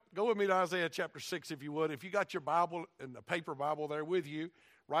Go with me to Isaiah chapter 6 if you would. If you got your Bible and the paper Bible there with you,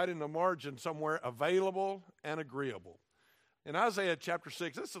 write in the margin somewhere, available and agreeable. In Isaiah chapter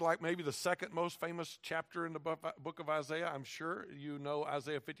 6, this is like maybe the second most famous chapter in the book of Isaiah. I'm sure you know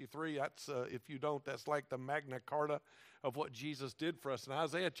Isaiah 53. That's if you don't, that's like the Magna Carta of what Jesus did for us. In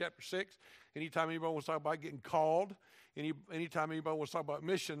Isaiah chapter 6, anytime anybody wants to talk about getting called, anytime anybody wants to talk about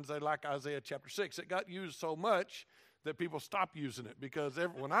missions, they like Isaiah chapter 6. It got used so much that people stopped using it because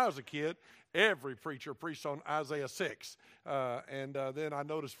when I was a kid, every preacher preached on Isaiah 6. Then I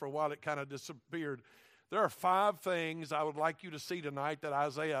noticed for a while it kind of disappeared. There are 5 things I would like you to see tonight that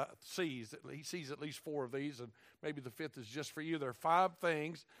Isaiah sees. He sees at least 4 of these, and maybe the 5th is just for you. There are 5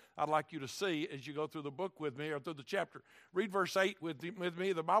 things I'd like you to see as you go through the book with me or through the chapter. Read verse 8 with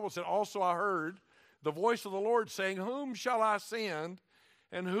me. The Bible said, "Also I heard the voice of the Lord saying, 'Whom shall I send,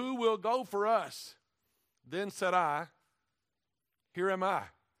 and who will go for us?' Then said I, 'Here am I,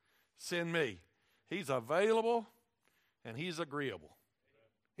 send me.'" He's available and he's agreeable.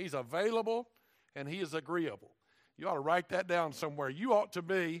 He's available and he is agreeable. You ought to write that down somewhere. You ought to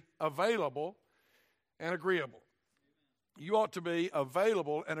be available and agreeable. You ought to be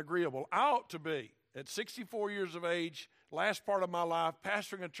available and agreeable. I ought to be, at 64 years of age, last part of my life,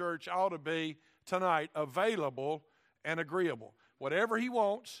 pastoring a church, I ought to be tonight available and agreeable. Whatever he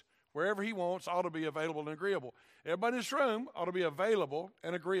wants, wherever he wants, ought to be available and agreeable. Everybody in this room ought to be available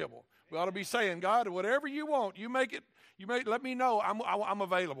and agreeable. We ought to be saying, "God, whatever you want, let me know I'm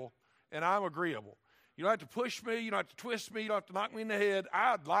available and I'm agreeable. You don't have to push me, you don't have to twist me, you don't have to knock me in the head.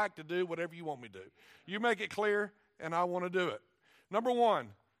 I'd like to do whatever you want me to do. You make it clear, and I want to do it." Number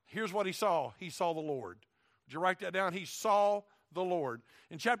 1, here's what he saw. He saw the Lord. Did you write that down? He saw the Lord.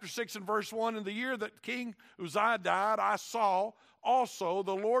 In chapter 6 and verse 1, "In the year that King Uzziah died, I saw also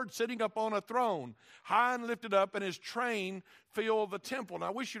the Lord sitting upon a throne, high and lifted up, and his train filled the temple." Now,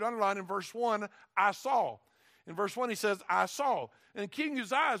 I wish you'd underline in verse 1, "I saw." In verse 1, he says, "I saw." And King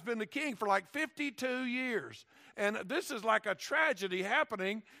Uzziah has been the king for like 52 years. And this is like a tragedy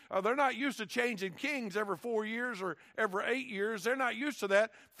happening. They're not used to changing kings every 4 years or every 8 years. They're not used to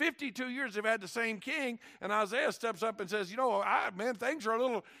that. 52 years they've had the same king. And Isaiah steps up and says, man, things are a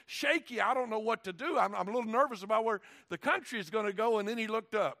little shaky. I don't know what to do. I'm a little nervous about where the country is going to go. And then he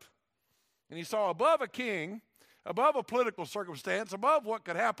looked up and he saw above a king, above a political circumstance, above what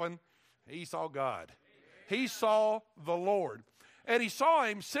could happen, he saw God. He saw the Lord. And he saw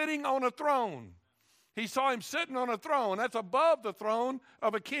him sitting on a throne. He saw him sitting on a throne. That's above the throne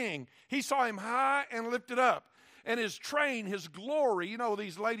of a king. He saw him high and lifted up. And his train, his glory,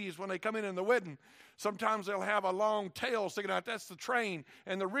 these ladies, when they come in the wedding, sometimes they'll have a long tail sticking out. That's the train.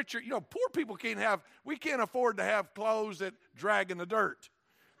 And the richer, poor people we can't afford to have clothes that drag in the dirt.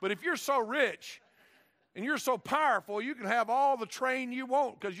 But if you're so rich and you're so powerful, you can have all the train you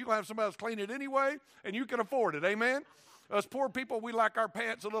want because you can have somebody else clean it anyway, and you can afford it. Amen? Us poor people, we like our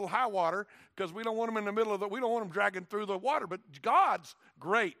pants a little high water because we don't want them in the middle of we don't want them dragging through the water. But God's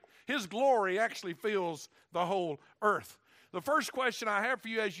great. His glory actually fills the whole earth. The first question I have for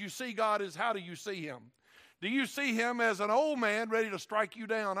you as you see God is, how do you see him? Do you see him as an old man ready to strike you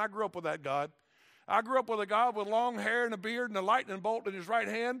down? I grew up with that God. I grew up with a God with long hair and a beard and a lightning bolt in his right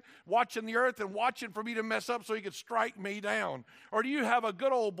hand, watching the earth and watching for me to mess up so he could strike me down. Or do you have a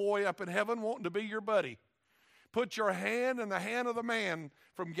good old boy up in heaven wanting to be your buddy? Put your hand in the hand of the man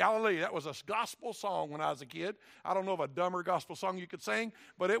from Galilee. That was a gospel song when I was a kid. I don't know of a dumber gospel song you could sing,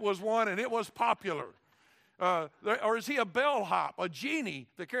 but it was one and it was popular. Or is he a bellhop, a genie,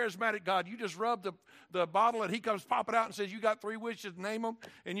 the charismatic God? You just rub the bottle and he comes popping out and says, "You got 3 wishes, name them,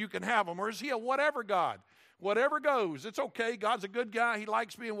 and you can have them." Or is he a whatever God? Whatever goes. It's okay. God's a good guy. He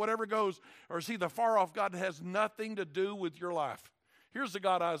likes me and whatever goes. Or is he the far-off God that has nothing to do with your life? Here's the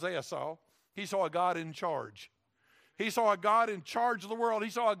God Isaiah saw. He saw a God in charge. He saw a God in charge of the world. He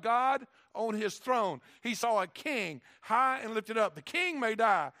saw a God on his throne. He saw a king high and lifted up. The king may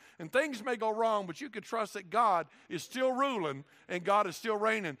die and things may go wrong, but you can trust that God is still ruling and God is still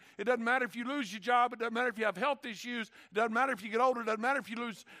reigning. It doesn't matter if you lose your job. It doesn't matter if you have health issues. It doesn't matter if you get older. It doesn't matter if you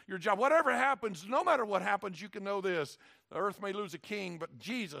lose your job. Whatever happens, no matter what happens, you can know this. The earth may lose a king, but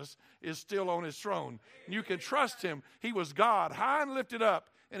Jesus is still on his throne. And you can trust him. He was God, high and lifted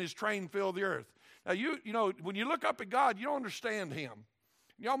up, and his train filled the earth. Now, when you look up at God, you don't understand him.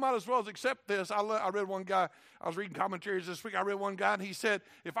 Y'all might as well accept this. I read one guy, I was reading commentaries this week. I read one guy, and he said,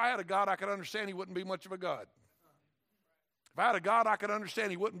 if I had a God I could understand, he wouldn't be much of a God. If I had a God I could understand,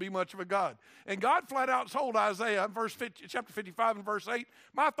 he wouldn't be much of a God. And God flat out told Isaiah in chapter 55 and verse 8,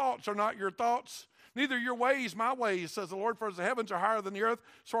 "My thoughts are not your thoughts, neither your ways my ways, says the Lord, for as the heavens are higher than the earth,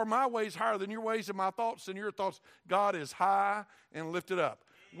 so are my ways higher than your ways, and my thoughts than your thoughts." God is high and lifted up.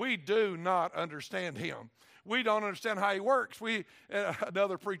 We do not understand him. We don't understand how he works.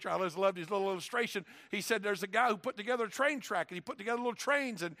 Another preacher, I just loved his little illustration. He said there's a guy who put together a train track, and he put together little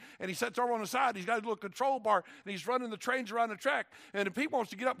trains, and he sits over on the side. He's got a little control bar, and he's running the trains around the track. And if he wants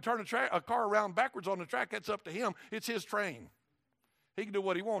to get up and turn a car around backwards on the track, that's up to him. It's his train. He can do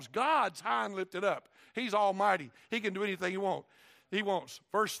what he wants. God's high and lifted up. He's almighty. He can do anything he wants.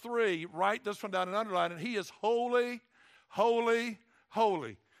 Verse 3, write this one down and underline it. He is holy, holy,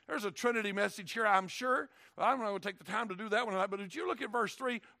 holy. There's a Trinity message here, I'm sure. I don't know, I would take the time to do that one tonight, but if you look at verse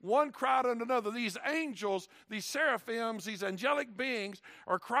 3, one cried unto another. These angels, these seraphims, these angelic beings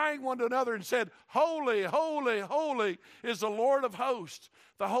are crying one to another and said, holy, holy, holy is the Lord of hosts.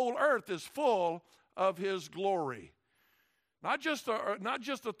 The whole earth is full of his glory. Not just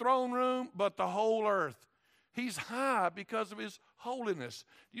the throne room, but the whole earth. He's high because of his holiness.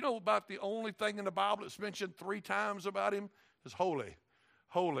 You know about the only thing in the Bible that's mentioned 3 times about him is holy,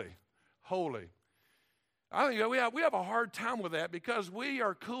 holy, holy. I think we have a hard time with that because we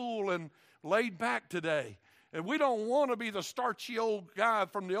are cool and laid back today. And we don't want to be the starchy old guy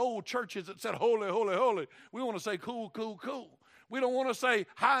from the old churches that said holy, holy, holy. We want to say cool, cool, cool. We don't want to say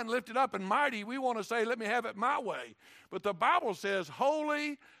high and lifted up and mighty. We want to say let me have it my way. But the Bible says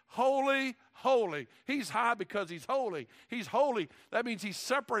holy, holy, holy. He's high because he's holy. He's holy. That means he's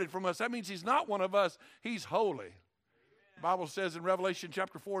separated from us. That means he's not one of us. He's holy. The Bible says in Revelation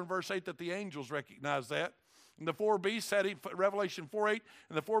chapter 4 and verse 8 that the angels recognize that. And the 4 beasts had, Revelation 4:8,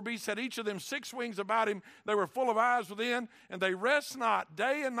 and the 4 beasts had each of them 6 wings about him. They were full of eyes within, and they rest not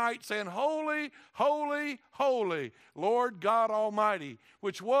day and night, saying, holy, holy, holy, Lord God Almighty,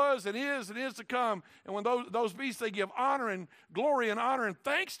 which was and is to come. And when those beasts, they give honor and glory and honor and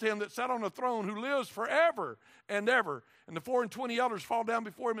thanks to him that sat on the throne, who lives forever and ever. And the 24 and 20 elders fall down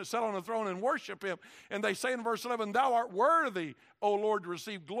before him that sat on the throne and worship him. And they say in verse 11, thou art worthy, O Lord, to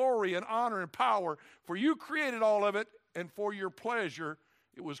receive glory and honor and power, for you created all of it, and for your pleasure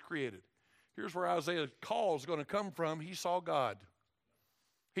it was created. Here's where Isaiah's call is going to come from. He saw God.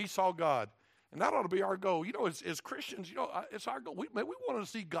 He saw God. And that ought to be our goal. You know, as Christians, you know, it's our goal. We want to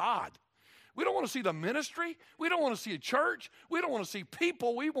see God. We don't want to see the ministry. We don't want to see a church. We don't want to see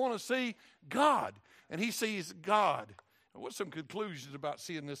people. We want to see God. And he sees God. What's some conclusions about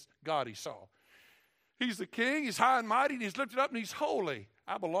seeing this God he saw? He's the king, he's high and mighty, and he's lifted up, and he's holy.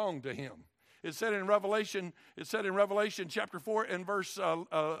 I belong to him. It said in Revelation chapter 4 and verse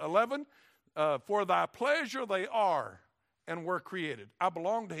 11, for thy pleasure they are and were created. I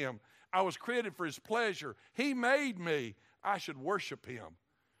belong to him. I was created for his pleasure. He made me. I should worship him.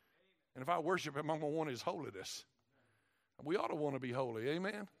 And if I worship him, I'm going to want his holiness. We ought to want to be holy.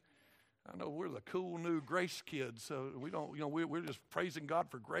 Amen? I know we're the cool new grace kids, so we don't, we're just praising God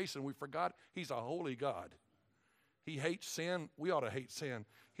for grace, and we forgot he's a holy God. He hates sin. We ought to hate sin.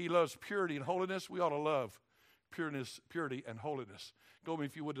 He loves purity and holiness. We ought to love purity and holiness. Go with me,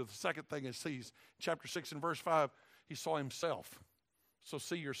 if you would, to the second thing it sees. Chapter 6 and verse 5, he saw himself. So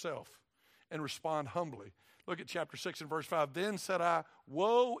see yourself and respond humbly. Look at chapter 6 and verse 5. Then said I,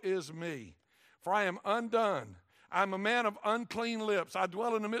 woe is me, for I am undone. I'm a man of unclean lips. I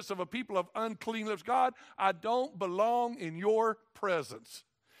dwell in the midst of a people of unclean lips. God, I don't belong in your presence.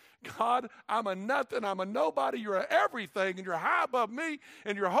 God, I'm a nothing. I'm a nobody. You're a everything, and you're high above me,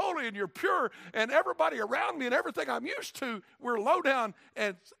 and you're holy, and you're pure, and everybody around me and everything I'm used to, we're low down,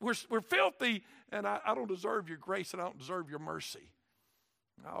 and we're filthy, and I don't deserve your grace, and I don't deserve your mercy.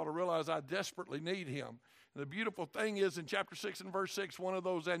 I ought to realize I desperately need him. And the beautiful thing is in chapter 6 and verse 6, one of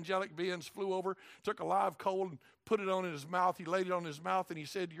those angelic beings flew over, took a live coal and put it on his mouth. He laid it on his mouth and he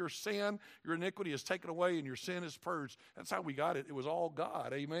said, your sin, your iniquity is taken away and your sin is purged. That's how we got it. It was all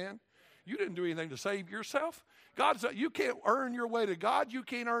God. Amen. You didn't do anything to save yourself. God said you can't earn your way to God. You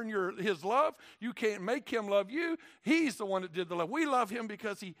can't earn his love. You can't make him love you. He's the one that did the love. We love him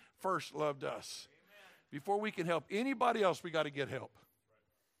because he first loved us. Amen. Before we can help anybody else, we got to get help.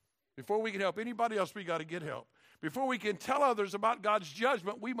 Before we can help anybody else, we got to get help. Before we can tell others about God's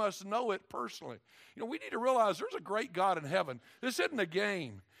judgment, we must know it personally. You know, we need to realize there's a great God in heaven. This isn't a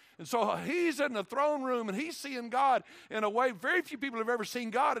game. And so he's in the throne room, and he's seeing God in a way very few people have ever seen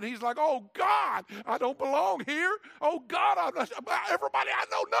God. And he's like, oh, God, I don't belong here. Oh, God, everybody I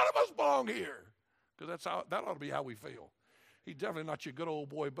know, none of us belong here. Because that ought to be how we feel. He's definitely not your good old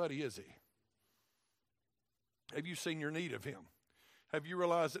boy buddy, is he? Have you seen your need of him? Have you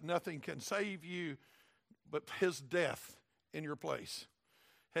realized that nothing can save you but his death in your place?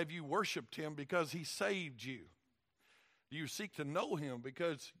 Have you worshiped him because he saved you? Do you seek to know him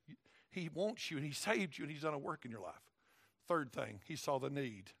because he wants you and he saved you and he's done a work in your life? Third thing, he saw the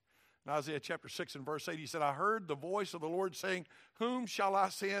need. In Isaiah chapter 6 and verse 8, he said, I heard the voice of the Lord saying, whom shall I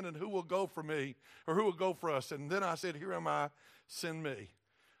send and who will go for me, or who will go for us? And then I said, here am I, send me.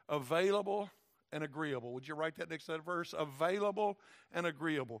 Available and agreeable. Would you write that next to that verse? Available and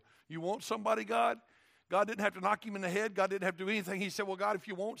agreeable. You want somebody, God? God didn't have to knock him in the head. God didn't have to do anything. He said, well, God, if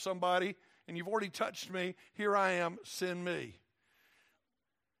you want somebody and you've already touched me, here I am, send me.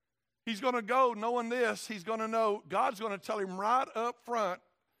 He's going to go knowing this. He's going to know. God's going to tell him right up front.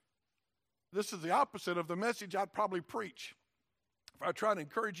 This is the opposite of the message I'd probably preach if I try to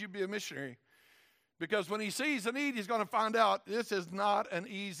encourage you to be a missionary. Because when he sees the need, he's going to find out this is not an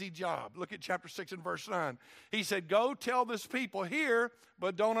easy job. Look at chapter 6 and verse 9. He said, go tell this people, hear,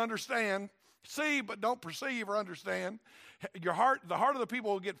 but don't understand. See, but don't perceive or understand. The heart of the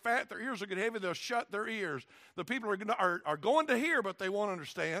people will get fat. Their ears will get heavy. They'll shut their ears. The people are going to hear, but they won't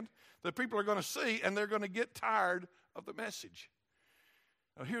understand. The people are going to see, and they're going to get tired of the message.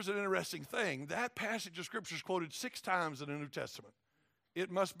 Now, here's an interesting thing. That passage of Scripture is quoted 6 times in the New Testament. It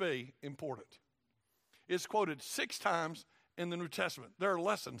must be important. It's quoted 6 times in the New Testament. There are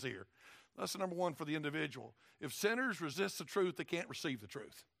lessons here. Lesson number 1 for the individual. If sinners resist the truth, they can't receive the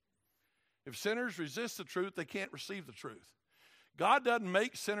truth. If sinners resist the truth, they can't receive the truth. God doesn't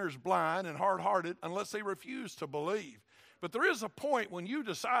make sinners blind and hard-hearted unless they refuse to believe. But there is a point when you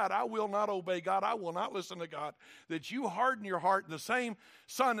decide, I will not obey God, I will not listen to God, that you harden your heart, and the same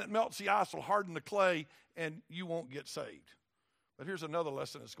sun that melts the ice will harden the clay, and you won't get saved. But here's another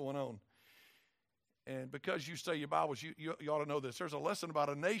lesson that's going on. And because you study your Bibles, you ought to know this. There's a lesson about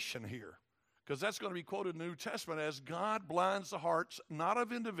a nation here, because that's going to be quoted in the New Testament as God blinds the hearts, not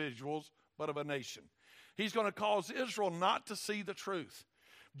of individuals, but of a nation. He's going to cause Israel not to see the truth.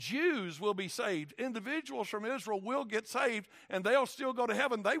 Jews will be saved. Individuals from Israel will get saved, and they'll still go to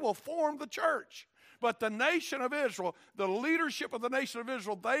heaven. They will form the church. But the nation of Israel, the leadership of the nation of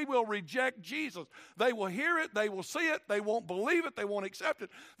Israel, they will reject Jesus. They will hear it. They will see it. They won't believe it. They won't accept it.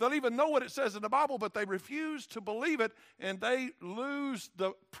 They'll even know what it says in the Bible, but they refuse to believe it, and they lose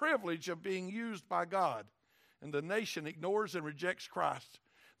the privilege of being used by God. And the nation ignores and rejects Christ.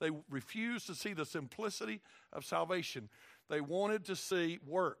 They refuse to see the simplicity of salvation. They wanted to see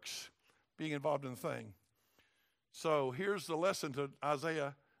works being involved in the thing. So here's the lesson to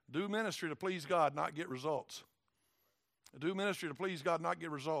Isaiah. Do ministry to please God, not get results. Do ministry to please God, not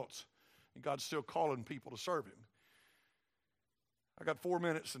get results. And God's still calling people to serve him. I got 4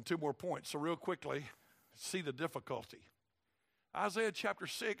 minutes and 2 more points. So real quickly, see the difficulty. Isaiah chapter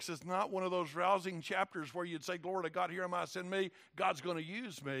 6 is not one of those rousing chapters where you'd say, glory to God, here am I, send me. God's going to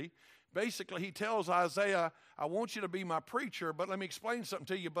use me. Basically, he tells Isaiah, I want you to be my preacher, but let me explain something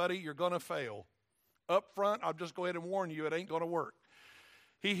to you, buddy. You're going to fail. Up front, I'll just go ahead and warn you, it ain't going to work.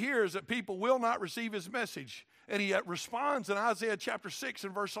 He hears that people will not receive his message. And he responds in Isaiah chapter 6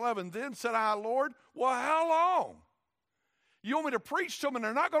 and verse 11, then said I, Lord, well, how long? You want me to preach to them, and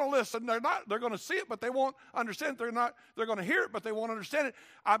they're not going to listen. They're going to see it, but they won't understand it. They're going to hear it, but they won't understand it.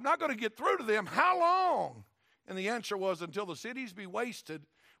 I'm not going to get through to them. How long? And the answer was, until the cities be wasted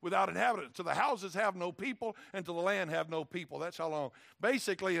without inhabitants, till the houses have no people, and till the land have no people. That's how long.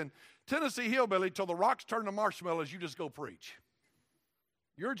 Basically, in Tennessee Hillbilly, till the rocks turn to marshmallows, you just go preach.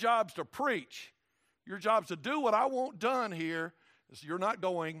 Your job's to preach. Your job's to do what I want done here. So you're not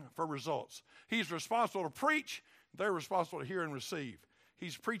going for results. He's responsible to preach. They're responsible to hear and receive.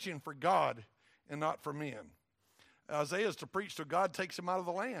 He's preaching for God and not for men. Isaiah's to preach till God takes him out of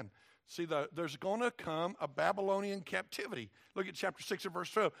the land. See, there's going to come a Babylonian captivity. Look at chapter 6 and verse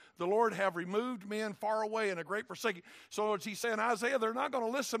 12. The Lord have removed men far away in a great forsaking. So he's saying, Isaiah, they're not going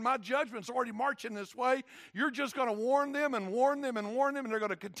to listen. My judgment's already marching this way. You're just going to warn them and warn them and warn them, and they're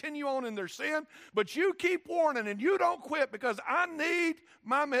going to continue on in their sin. But you keep warning, and you don't quit, because I need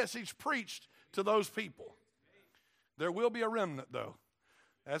my message preached to those people. There will be a remnant, though.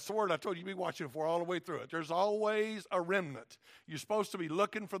 That's the word I told you to be watching for all the way through it. There's always a remnant. You're supposed to be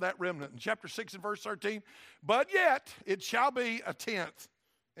looking for that remnant. In chapter 6 and verse 13, but yet it shall be a tenth,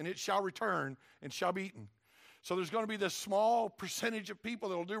 and it shall return and shall be eaten. So there's going to be this small percentage of people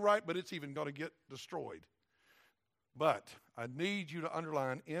that will do right, but it's even going to get destroyed. But I need you to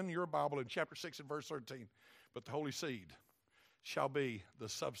underline in your Bible in chapter 6 and verse 13, but the holy seed shall be the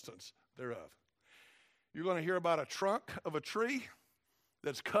substance thereof. You're going to hear about a trunk of a tree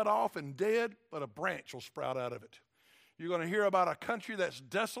that's cut off and dead, but a branch will sprout out of it. You're going to hear about a country that's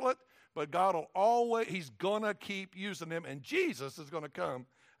desolate, but God will always, he's going to keep using them, and Jesus is going to come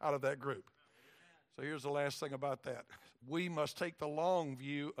out of that group. So here's the last thing about that. We must take the long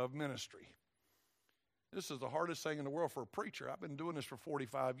view of ministry. This is the hardest thing in the world for a preacher. I've been doing this for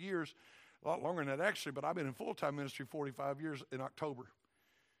 45 years, a lot longer than that actually, but I've been in full-time ministry 45 years in October.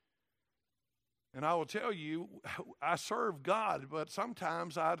 And I will tell you, I serve God, but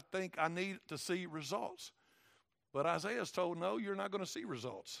sometimes I think I need to see results. But Isaiah's told, no, you're not going to see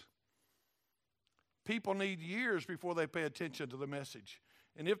results. People need years before they pay attention to the message.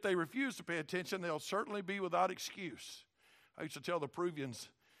 And if they refuse to pay attention, they'll certainly be without excuse. I used to tell the Peruvians,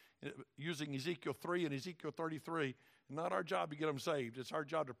 using Ezekiel 3 and Ezekiel 33, not our job to get them saved. It's our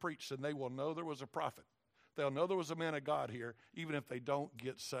job to preach, and they will know there was a prophet. They'll know there was a man of God here, even if they don't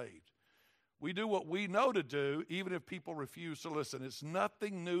get saved. We do what we know to do, even if people refuse to listen. It's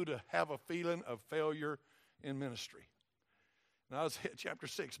nothing new to have a feeling of failure in ministry. In Isaiah chapter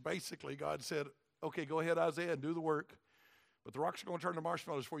 6, basically God said, okay, go ahead, Isaiah, and do the work, but the rocks are going to turn to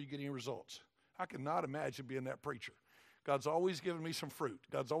marshmallows before you get any results. I cannot imagine being that preacher. God's always given me some fruit.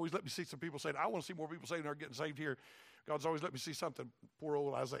 God's always let me see some people saying, I want to see more people saved and are getting saved here. God's always let me see something. Poor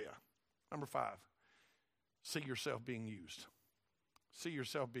old Isaiah. Number 5, see yourself being used. See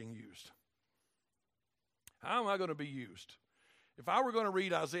yourself being used. How am I going to be used? If I were going to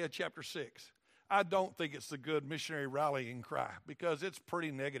read Isaiah chapter 6, I don't think it's the good missionary rallying cry because it's a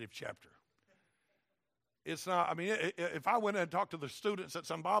pretty negative chapter. It's not, I mean, if I went and talked to the students at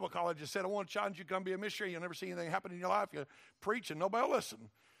some Bible college and said, I want to challenge you to come be a missionary, you'll never see anything happen in your life. You preach and nobody will listen.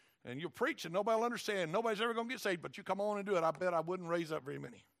 And you preach and nobody will understand. Nobody's ever going to get saved, but you come on and do it. I bet I wouldn't raise up very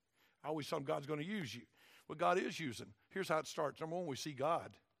many. I always thought God's going to use you. Well, God is using. Here's how it starts. Number 1, we see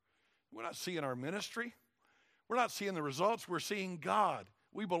God. We're not seeing our ministry. We're not seeing the results. We're seeing God.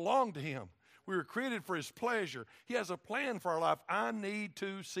 We belong to Him. We were created for His pleasure. He has a plan for our life. I need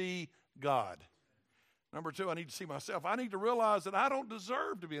to see God. Number 2, I need to see myself. I need to realize that I don't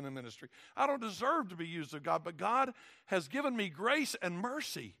deserve to be in the ministry. I don't deserve to be used of God, but God has given me grace and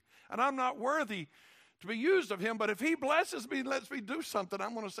mercy, and I'm not worthy to be used of Him, but if He blesses me and lets me do something,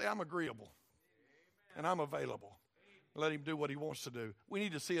 I'm going to say I'm agreeable, and I'm available. Let Him do what He wants to do. We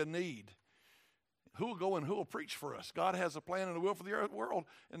need to see a need. Who will go and who will preach for us? God has a plan and a will for the world.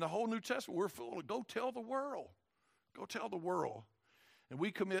 In the whole New Testament, we're full of go tell the world. Go tell the world. And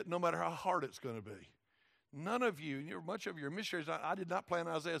we commit no matter how hard it's going to be. None of you, much of you are missionaries. I did not plan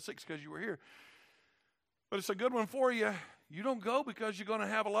Isaiah 6 because you were here. But it's a good one for you. You don't go because you're going to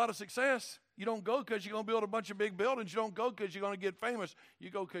have a lot of success. You don't go because you're going to build a bunch of big buildings. You don't go because you're going to get famous. You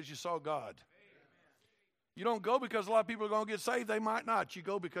go because you saw God. You don't go because a lot of people are going to get saved. They might not. You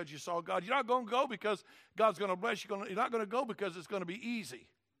go because you saw God. You're not going to go because God's going to bless you. You're not going to go because it's going to be easy.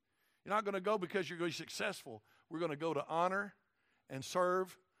 You're not going to go because you're going to be successful. We're going to go to honor and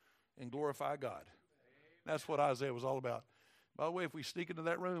serve and glorify God. That's what Isaiah was all about. By the way, if we sneak into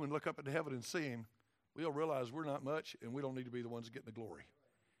that room and look up into heaven and see Him, we'll realize we're not much and we don't need to be the ones getting the glory.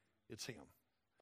 It's Him.